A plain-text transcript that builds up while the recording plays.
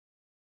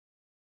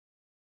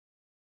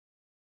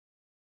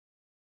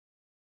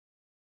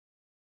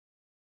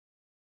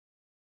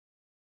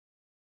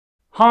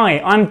Hi,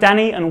 I'm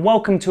Danny and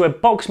welcome to a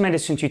box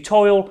medicine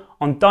tutorial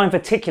on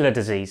diverticular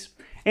disease.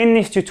 In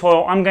this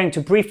tutorial I'm going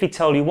to briefly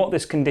tell you what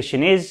this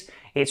condition is,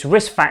 its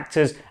risk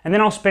factors, and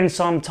then I'll spend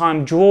some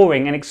time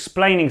drawing and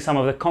explaining some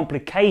of the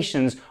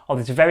complications of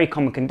this very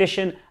common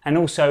condition and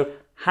also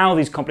how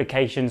these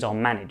complications are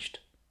managed.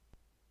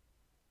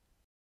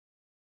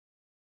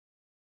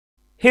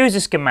 Here is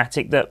a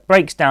schematic that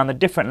breaks down the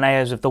different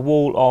layers of the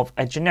wall of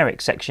a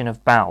generic section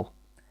of bowel.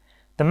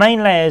 The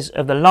main layers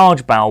of the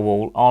large bowel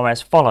wall are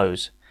as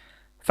follows.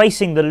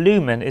 Facing the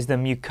lumen is the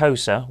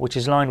mucosa, which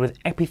is lined with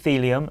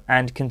epithelium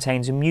and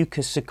contains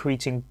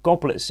mucus-secreting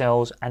goblet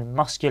cells and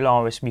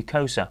muscularis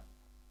mucosa.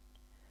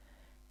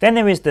 Then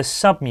there is the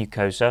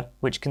submucosa,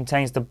 which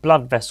contains the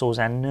blood vessels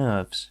and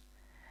nerves.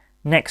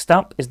 Next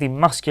up is the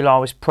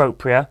muscularis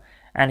propria,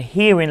 and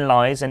herein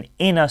lies an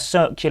inner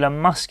circular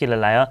muscular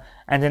layer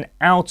and an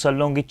outer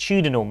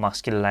longitudinal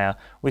muscular layer,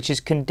 which is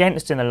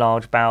condensed in the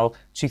large bowel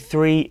to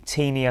 3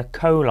 tinea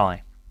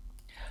coli.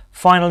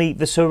 Finally,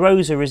 the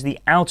serosa is the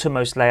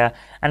outermost layer,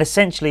 and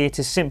essentially it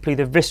is simply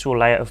the visceral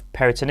layer of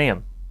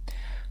peritoneum.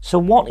 So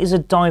what is a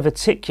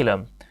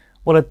diverticulum?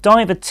 Well, a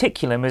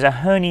diverticulum is a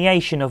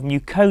herniation of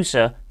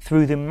mucosa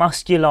through the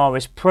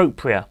muscularis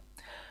propria.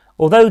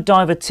 Although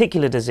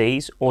diverticular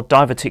disease, or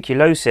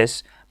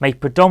diverticulosis, may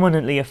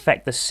predominantly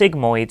affect the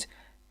sigmoid,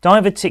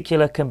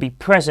 diverticular can be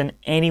present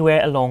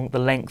anywhere along the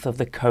length of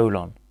the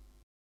colon.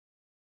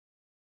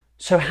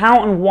 So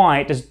how and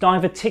why does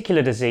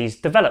diverticular disease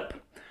develop?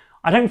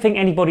 I don't think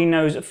anybody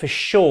knows for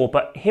sure,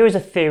 but here is a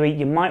theory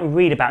you might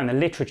read about in the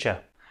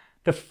literature.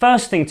 The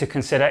first thing to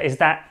consider is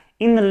that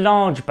in the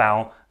large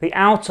bowel, the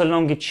outer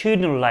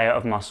longitudinal layer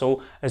of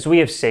muscle, as we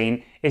have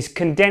seen, is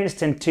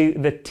condensed into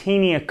the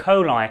tinea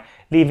coli,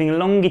 leaving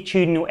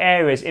longitudinal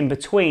areas in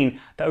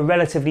between that are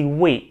relatively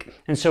weak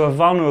and so are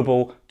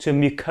vulnerable to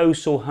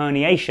mucosal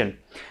herniation.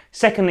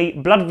 Secondly,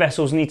 blood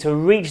vessels need to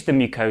reach the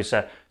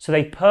mucosa, so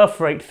they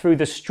perforate through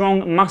the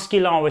strong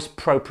muscularis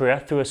propria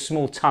through a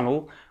small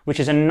tunnel, which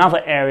is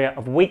another area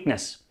of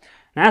weakness.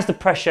 Now, as the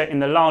pressure in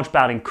the large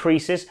bowel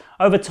increases,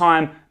 over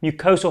time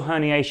mucosal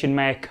herniation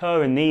may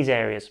occur in these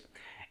areas.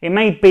 It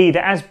may be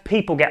that as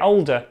people get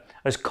older,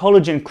 as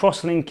collagen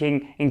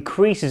cross-linking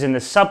increases in the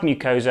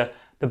submucosa,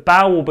 the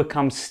bowel will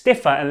become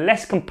stiffer and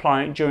less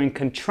compliant during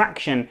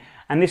contraction,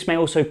 and this may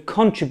also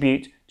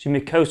contribute to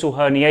mucosal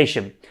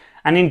herniation.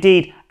 And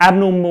indeed,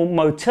 abnormal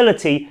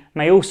motility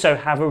may also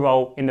have a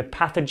role in the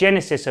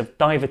pathogenesis of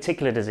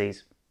diverticular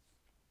disease.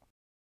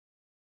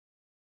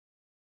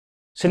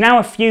 So now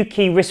a few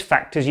key risk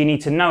factors you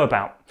need to know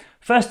about.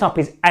 First up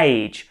is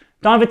age.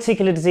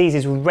 Diverticular disease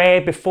is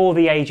rare before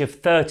the age of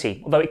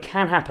 30, although it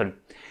can happen.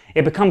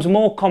 It becomes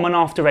more common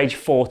after age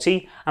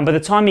 40, and by the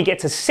time you get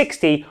to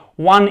 60,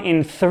 1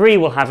 in 3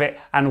 will have it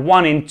and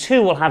 1 in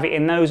 2 will have it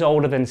in those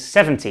older than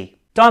 70.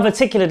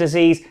 Diverticular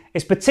disease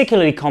is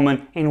particularly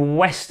common in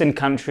Western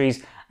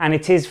countries, and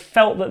it is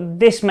felt that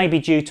this may be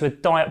due to a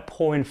diet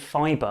poor in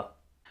fibre.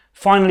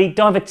 Finally,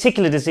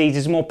 diverticular disease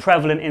is more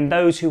prevalent in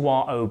those who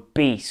are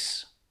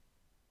obese.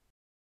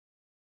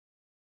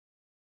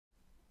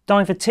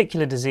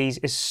 Diverticular disease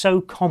is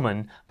so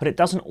common, but it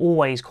doesn't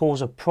always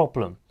cause a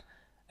problem.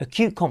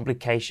 Acute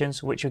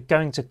complications, which we're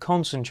going to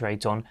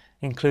concentrate on,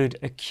 include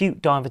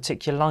acute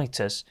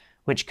diverticulitis,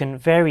 which can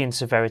vary in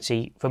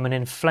severity from an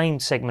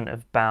inflamed segment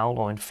of bowel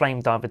or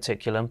inflamed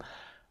diverticulum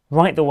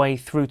right the way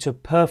through to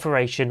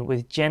perforation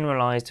with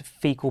generalized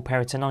fecal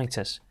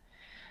peritonitis.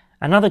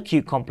 Another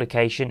acute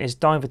complication is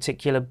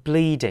diverticular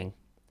bleeding.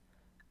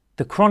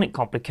 The chronic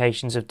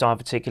complications of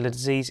diverticular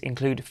disease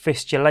include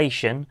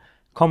fistulation,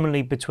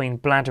 commonly between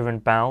bladder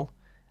and bowel,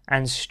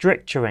 and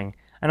stricturing,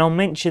 and I'll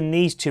mention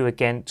these two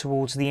again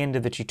towards the end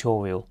of the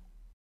tutorial.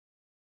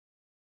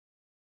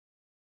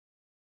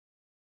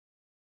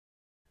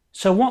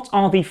 So what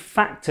are the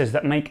factors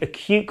that make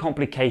acute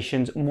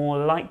complications more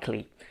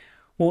likely?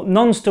 Well,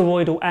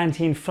 non-steroidal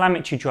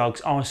anti-inflammatory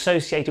drugs are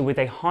associated with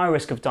a high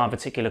risk of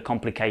diverticular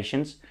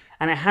complications,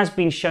 and it has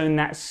been shown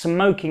that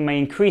smoking may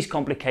increase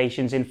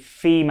complications in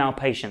female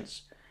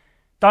patients.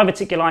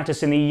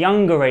 Diverticulitis in the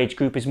younger age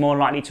group is more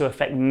likely to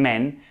affect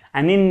men,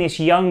 and in this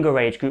younger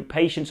age group,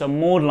 patients are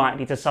more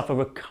likely to suffer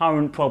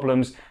recurrent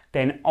problems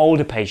than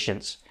older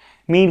patients.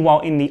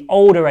 Meanwhile, in the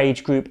older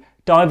age group,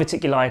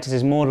 diverticulitis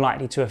is more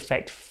likely to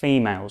affect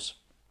females.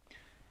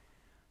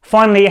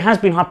 Finally, it has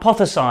been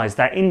hypothesized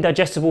that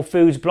indigestible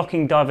foods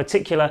blocking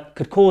diverticular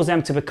could cause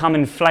them to become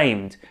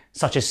inflamed,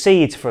 such as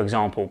seeds, for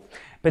example.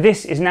 But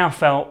this is now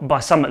felt, by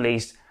some at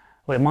least,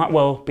 well, it might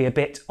well be a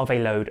bit of a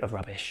load of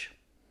rubbish.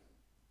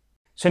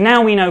 So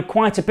now we know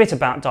quite a bit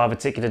about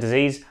diverticular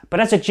disease, but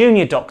as a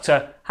junior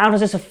doctor, how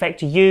does this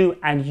affect you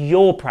and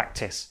your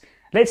practice?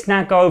 Let's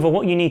now go over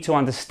what you need to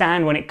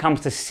understand when it comes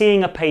to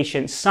seeing a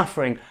patient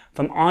suffering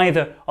from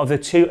either of the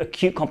two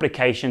acute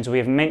complications we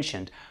have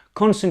mentioned,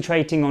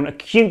 concentrating on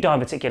acute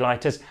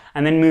diverticulitis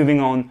and then moving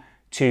on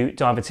to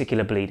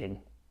diverticular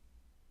bleeding.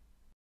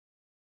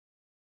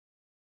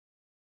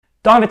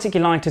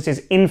 Diverticulitis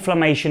is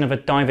inflammation of a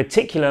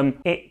diverticulum.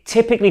 It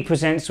typically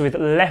presents with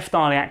left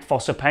iliac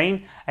fossa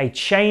pain, a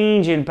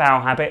change in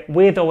bowel habit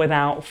with or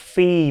without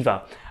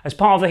fever. As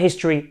part of the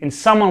history, in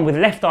someone with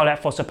left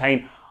iliac fossa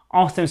pain,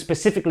 ask them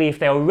specifically if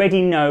they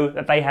already know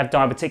that they have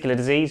diverticular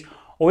disease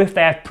or if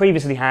they have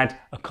previously had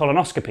a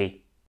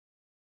colonoscopy.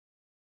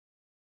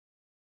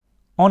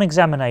 On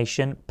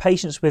examination,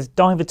 patients with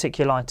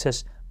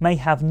diverticulitis may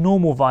have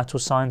normal vital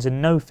signs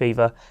and no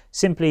fever,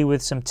 simply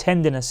with some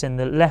tenderness in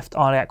the left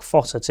iliac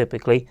fossa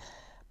typically,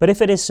 but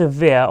if it is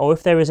severe or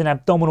if there is an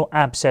abdominal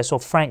abscess or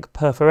frank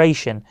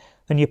perforation,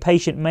 then your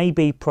patient may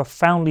be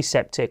profoundly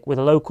septic with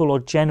local or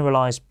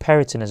generalised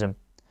peritonism.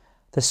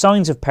 The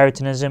signs of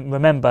peritonism,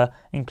 remember,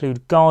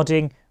 include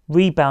guarding,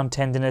 rebound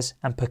tenderness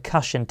and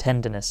percussion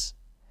tenderness.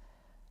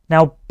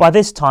 Now, by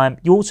this time,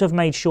 you also have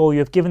made sure you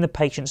have given the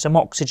patient some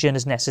oxygen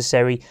as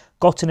necessary,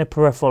 gotten a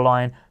peripheral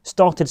line,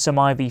 started some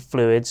IV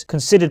fluids,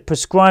 considered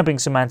prescribing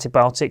some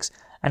antibiotics,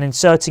 and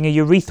inserting a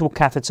urethral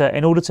catheter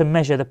in order to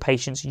measure the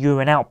patient's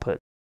urine output.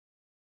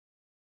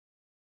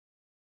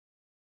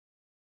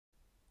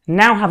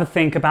 Now have a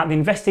think about the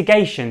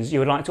investigations you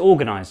would like to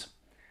organise.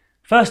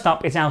 First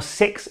up is our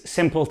 6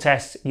 simple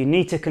tests you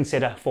need to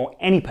consider for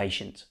any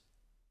patient.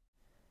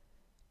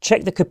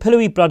 Check the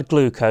capillary blood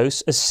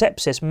glucose, as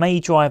sepsis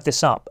may drive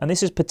this up, and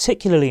this is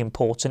particularly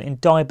important in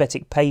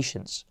diabetic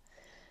patients.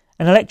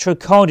 An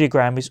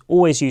electrocardiogram is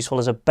always useful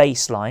as a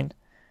baseline.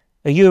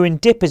 A urine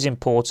dip is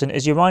important,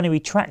 as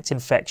urinary tract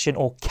infection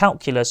or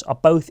calculus are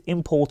both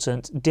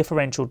important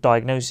differential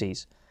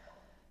diagnoses.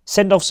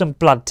 Send off some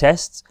blood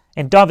tests.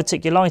 In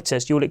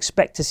diverticulitis, you will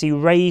expect to see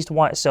raised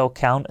white cell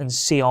count and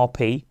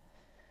CRP.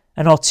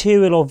 An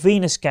arterial or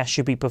venous gas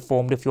should be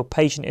performed if your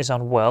patient is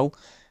unwell,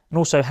 and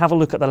also have a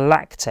look at the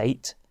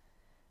lactate.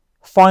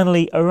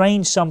 Finally,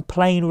 arrange some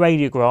plain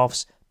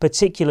radiographs,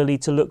 particularly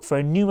to look for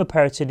a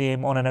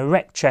pneumoperitoneum on an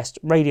erect chest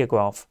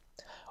radiograph.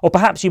 Or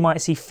perhaps you might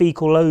see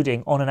fecal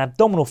loading on an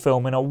abdominal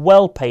film in a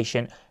well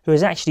patient who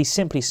is actually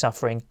simply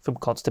suffering from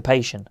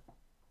constipation.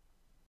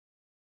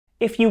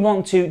 If you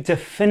want to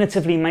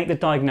definitively make the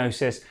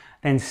diagnosis,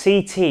 then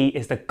CT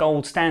is the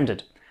gold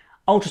standard.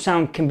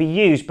 Ultrasound can be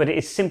used, but it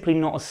is simply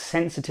not as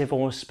sensitive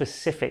or as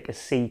specific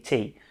as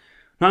CT.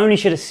 Not only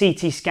should a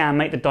CT scan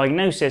make the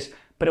diagnosis,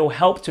 but it will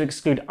help to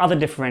exclude other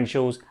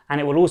differentials,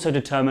 and it will also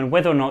determine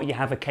whether or not you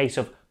have a case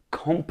of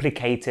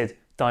complicated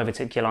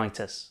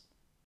diverticulitis.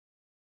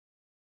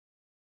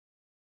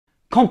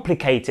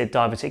 Complicated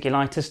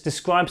diverticulitis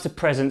describes the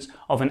presence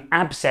of an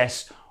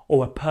abscess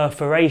or a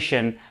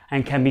perforation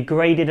and can be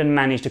graded and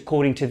managed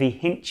according to the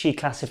Hinchey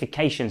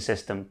classification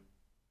system.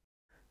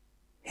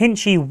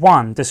 Hinchey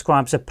 1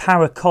 describes a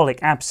paracolic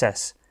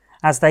abscess.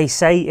 As they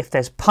say, if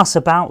there's pus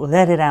about,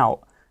 let it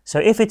out. So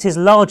if it is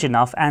large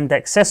enough and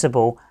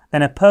accessible,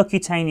 then a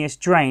percutaneous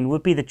drain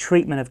would be the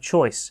treatment of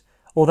choice,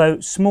 although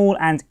small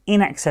and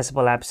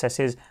inaccessible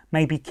abscesses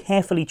may be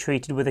carefully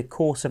treated with a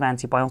course of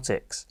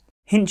antibiotics.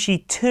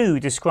 Hinchey 2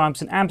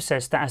 describes an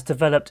abscess that has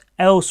developed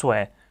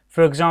elsewhere,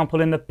 for example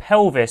in the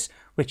pelvis,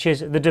 which is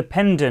the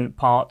dependent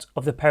part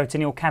of the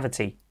peritoneal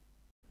cavity.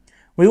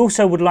 We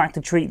also would like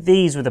to treat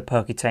these with a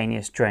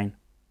percutaneous drain.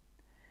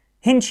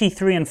 Hinchey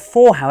 3 and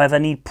 4, however,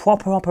 need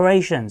proper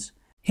operations.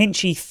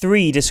 Hinchey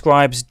 3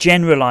 describes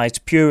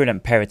generalised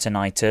purulent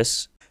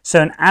peritonitis,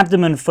 so an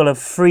abdomen full of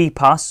free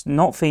pus,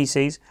 not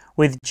faeces,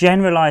 with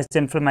generalised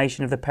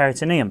inflammation of the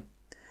peritoneum.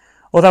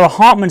 Although a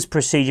Hartmann's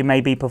procedure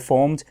may be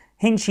performed,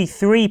 Hinchey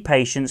 3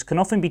 patients can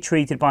often be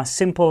treated by a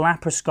simple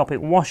laparoscopic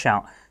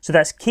washout, so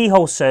that's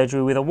keyhole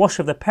surgery with a wash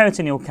of the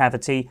peritoneal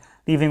cavity,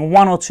 leaving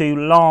 1 or 2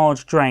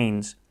 large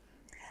drains.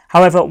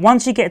 However,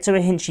 once you get to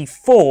a Hinchey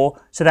 4,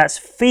 so that's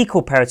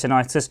fecal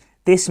peritonitis,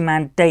 this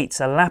mandates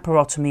a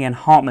laparotomy and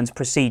Hartmann's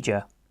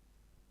procedure.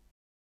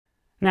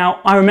 Now,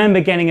 I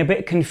remember getting a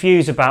bit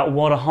confused about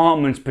what a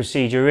Hartmann's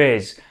procedure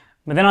is,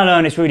 but then I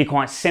learned it's really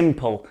quite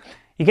simple.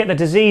 You get the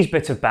diseased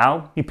bit of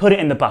bowel, you put it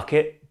in the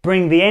bucket,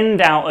 bring the end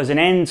out as an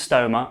end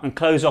stoma and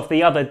close off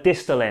the other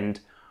distal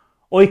end,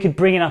 or you could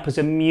bring it up as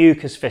a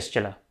mucus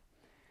fistula.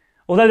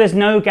 Although there's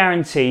no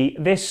guarantee,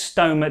 this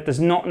stoma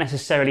does not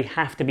necessarily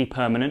have to be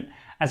permanent,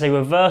 as a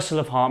reversal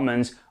of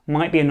Hartmann's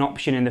might be an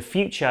option in the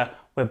future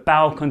where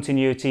bowel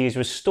continuity is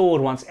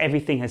restored once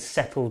everything has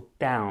settled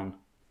down.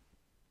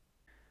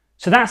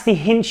 So that's the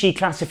Hinchey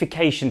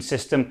classification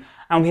system,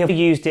 and we have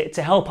used it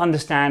to help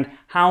understand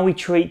how we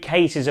treat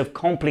cases of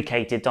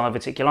complicated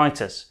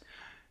diverticulitis.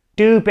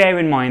 Do bear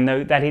in mind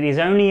though that it is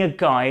only a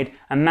guide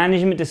and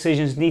management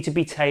decisions need to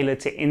be tailored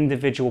to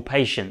individual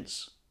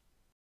patients.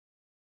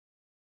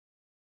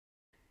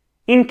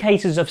 In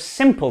cases of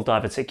simple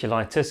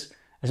diverticulitis,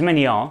 as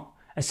many are,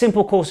 a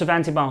simple course of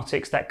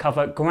antibiotics that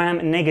cover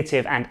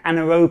gram-negative and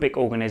anaerobic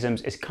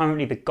organisms is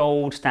currently the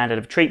gold standard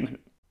of treatment.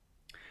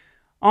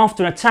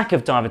 After an attack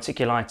of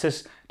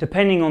diverticulitis,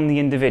 depending on the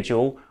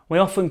individual, we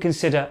often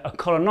consider a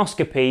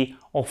colonoscopy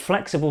or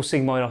flexible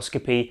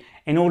sigmoidoscopy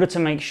in order to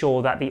make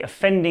sure that the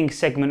offending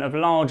segment of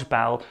large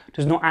bowel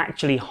does not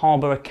actually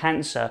harbour a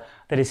cancer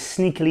that is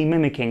sneakily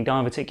mimicking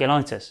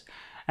diverticulitis.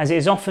 as it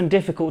is often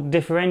difficult to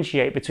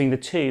differentiate between the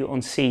two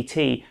on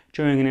CT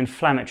during an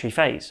inflammatory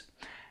phase.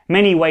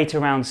 Many wait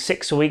around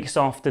 6 weeks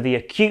after the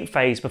acute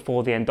phase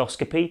before the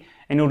endoscopy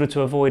in order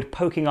to avoid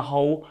poking a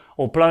hole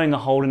or blowing a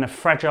hole in a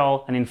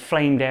fragile and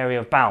inflamed area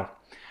of bowel.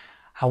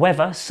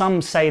 However,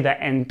 some say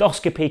that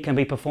endoscopy can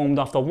be performed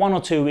after 1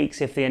 or 2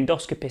 weeks if the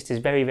endoscopist is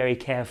very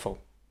careful.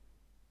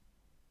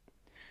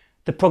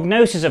 The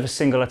prognosis of a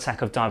single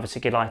attack of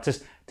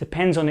diverticulitis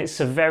depends on its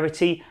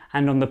severity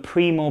and on the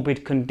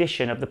premorbid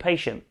condition of the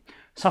patient.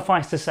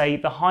 Suffice to say,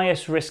 the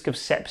highest risk of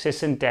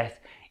sepsis and death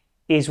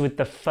is with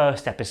the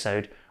first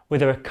episode,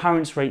 with a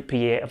recurrence rate per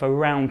year of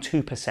around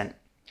 2%.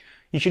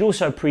 You should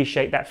also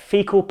appreciate that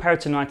fecal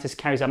peritonitis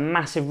carries a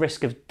massive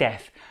risk of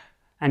death,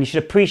 and you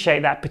should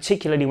appreciate that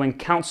particularly when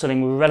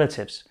counselling with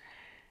relatives.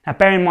 Now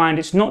bear in mind,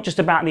 it's not just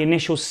about the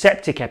initial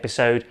septic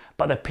episode,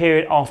 but the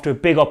period after a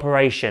big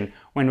operation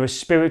when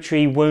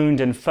respiratory,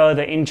 wound and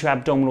further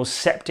intra-abdominal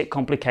septic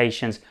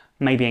complications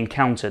may be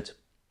encountered.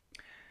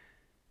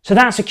 So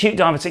that's acute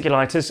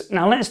diverticulitis.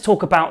 Now let's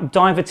talk about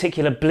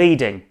diverticular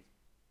bleeding.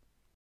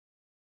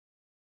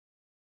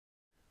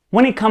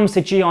 When it comes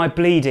to GI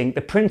bleeding,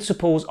 the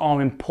principles are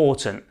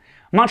important.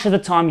 Much of the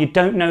time you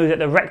don't know that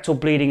the rectal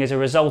bleeding is a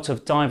result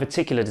of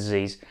diverticular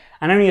disease,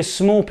 and only a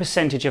small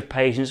percentage of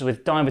patients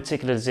with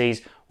diverticular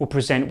disease will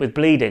present with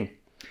bleeding.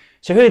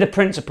 So here are the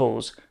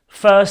principles.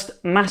 First,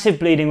 massive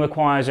bleeding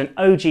requires an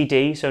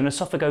OGD, so an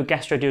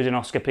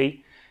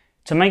esophagogastroduodenoscopy,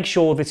 to make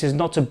sure this is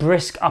not a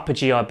brisk upper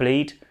GI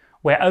bleed,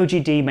 where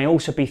OGD may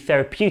also be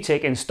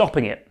therapeutic in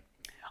stopping it.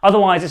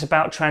 Otherwise, it's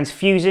about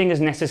transfusing as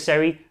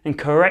necessary and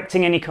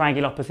correcting any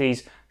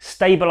coagulopathies,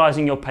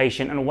 stabilising your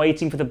patient and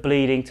waiting for the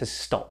bleeding to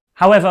stop.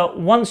 However,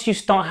 once you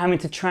start having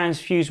to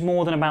transfuse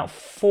more than about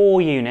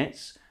 4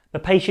 units, the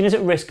patient is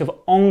at risk of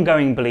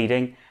ongoing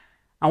bleeding,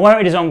 and where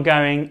it is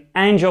ongoing,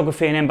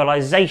 angiography and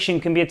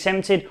embolization can be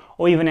attempted,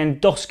 or even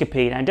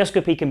endoscopy. Now,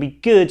 endoscopy can be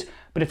good,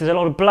 but if there's a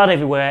lot of blood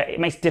everywhere,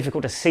 it makes it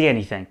difficult to see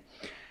anything.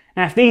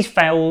 Now, if these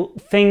fail,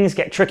 things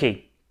get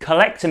tricky.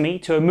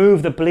 Colectomy, to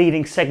remove the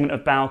bleeding segment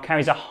of bowel,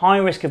 carries a high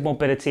risk of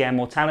morbidity and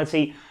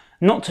mortality,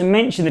 not to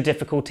mention the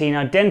difficulty in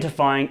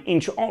identifying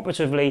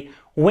intraoperatively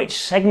which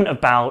segment of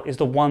bowel is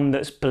the one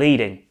that's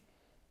bleeding.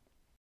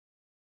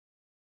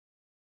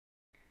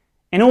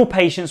 In all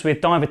patients with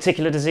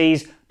diverticular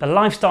disease, the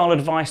lifestyle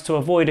advice to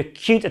avoid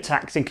acute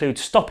attacks includes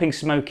stopping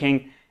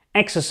smoking,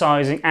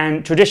 exercising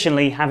and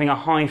traditionally having a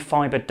high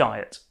fibre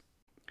diet.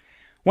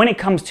 When it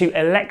comes to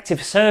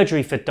elective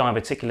surgery for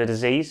diverticular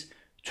disease,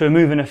 to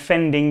remove an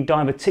offending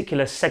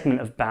diverticular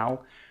segment of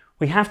bowel,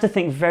 we have to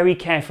think very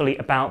carefully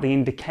about the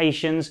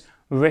indications,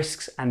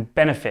 risks and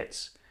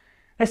benefits.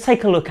 Let's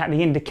take a look at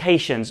the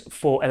indications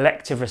for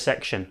elective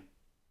resection.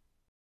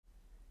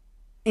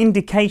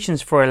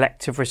 Indications for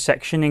elective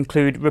resection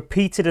include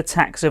repeated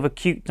attacks of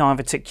acute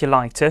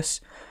diverticulitis.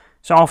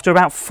 So after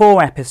about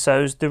 4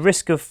 episodes, the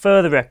risk of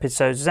further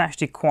episodes is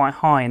actually quite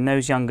high in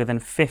those younger than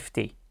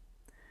 50.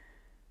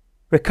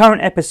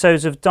 Recurrent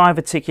episodes of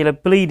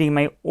diverticular bleeding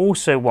may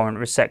also warrant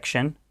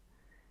resection.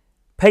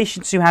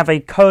 Patients who have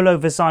a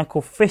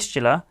colovesical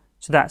fistula,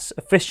 so that's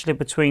a fistula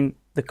between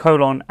the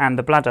colon and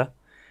the bladder,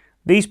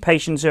 these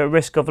patients are at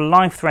risk of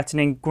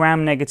life-threatening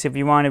gram-negative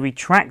urinary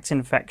tract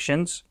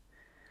infections.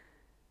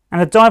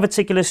 And a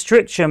diverticular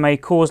stricture may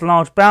cause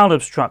large bowel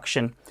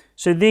obstruction,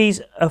 so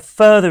these are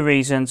further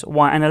reasons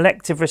why an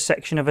elective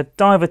resection of a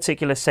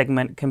diverticular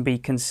segment can be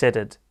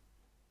considered.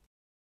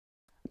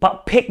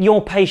 But pick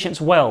your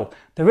patients well.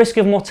 The risk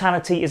of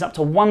mortality is up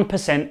to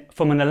 1%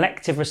 from an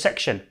elective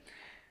resection.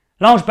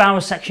 Large bowel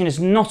resection is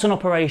not an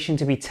operation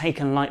to be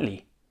taken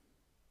lightly.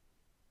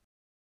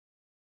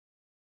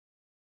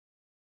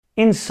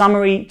 In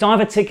summary,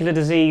 diverticular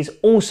disease,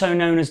 also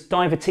known as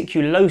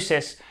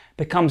diverticulosis,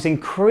 becomes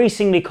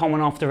increasingly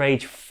common after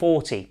age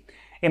 40.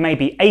 It may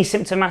be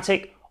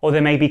asymptomatic or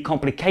there may be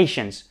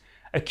complications.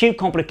 Acute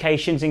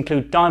complications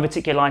include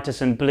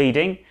diverticulitis and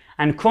bleeding,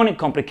 and chronic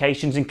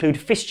complications include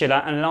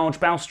fistula and large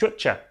bowel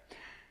stricture.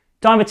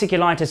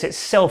 Diverticulitis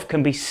itself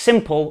can be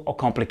simple or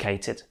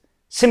complicated.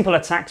 Simple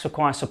attacks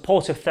require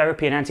supportive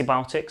therapy and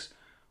antibiotics,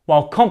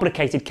 while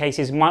complicated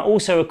cases might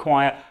also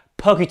require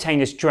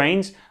percutaneous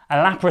drains, a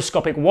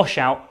laparoscopic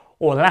washout,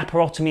 or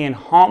laparotomy and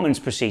Hartmann's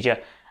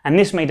procedure, and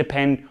this may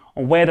depend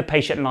on where the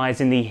patient lies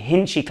in the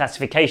Hinchey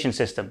classification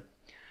system.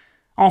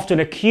 After an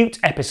acute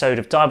episode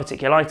of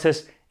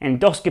diverticulitis,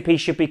 endoscopy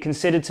should be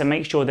considered to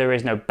make sure there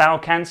is no bowel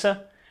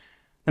cancer.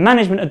 The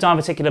management of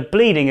diverticular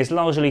bleeding is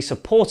largely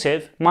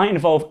supportive, might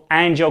involve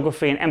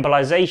angiography and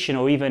embolization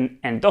or even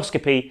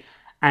endoscopy,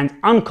 and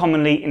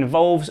uncommonly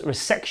involves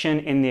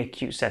resection in the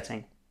acute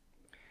setting.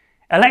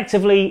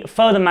 Electively,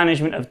 further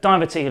management of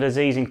diverticular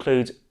disease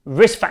includes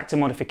risk factor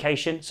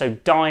modification, so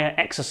diet,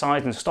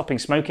 exercise and stopping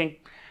smoking,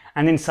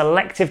 and in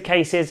selective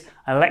cases,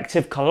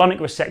 elective colonic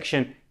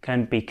resection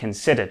can be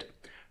considered.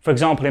 For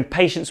example, in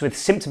patients with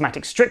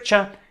symptomatic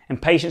stricture, in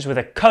patients with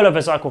a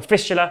colovesical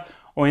fistula,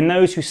 or in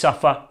those who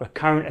suffer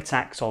recurrent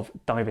attacks of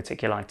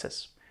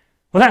diverticulitis.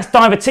 Well, that's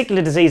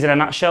diverticular disease in a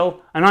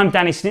nutshell, and I'm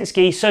Danny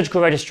Snitsky,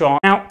 Surgical Registrar.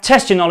 Now,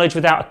 test your knowledge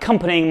without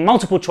accompanying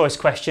multiple choice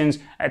questions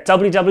at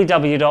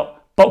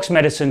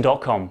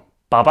www.boxmedicine.com.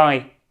 Bye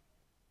bye.